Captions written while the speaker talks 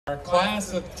Our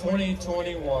class of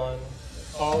 2021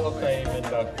 Hall of Fame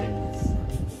inductees.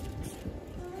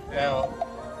 Now,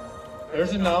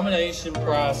 there's a nomination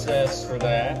process for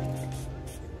that,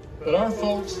 but our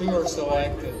folks who are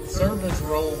selected serve as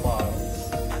role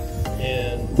models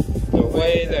in the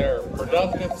way they're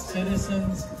productive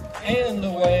citizens and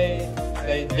the way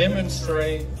they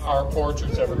demonstrate our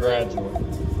portraits of a graduate.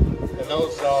 And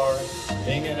those are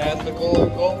being an ethical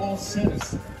and global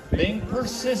citizen, being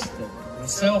persistent and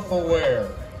self-aware,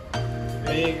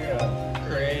 being a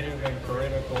creative and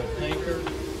critical thinker,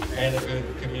 and a good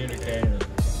communicator.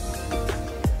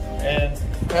 And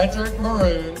Patrick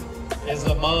Maroon is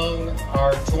among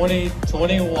our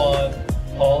 2021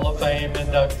 Hall of Fame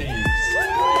inductees.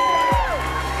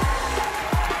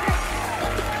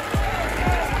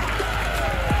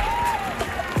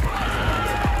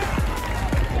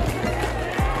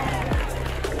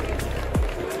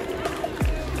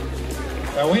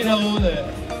 Now we know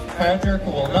that Patrick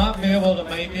will not be able to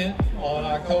make it on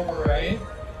October 8th,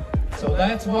 so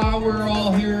that's why we're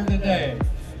all here today,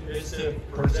 is to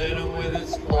present him with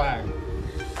his plaque.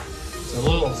 It's a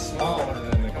little smaller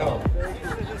than the cup.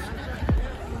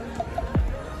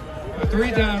 A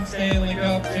three-time Stanley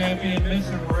Cup champion,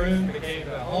 Mr. Maroon became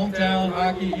a hometown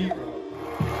hockey hero.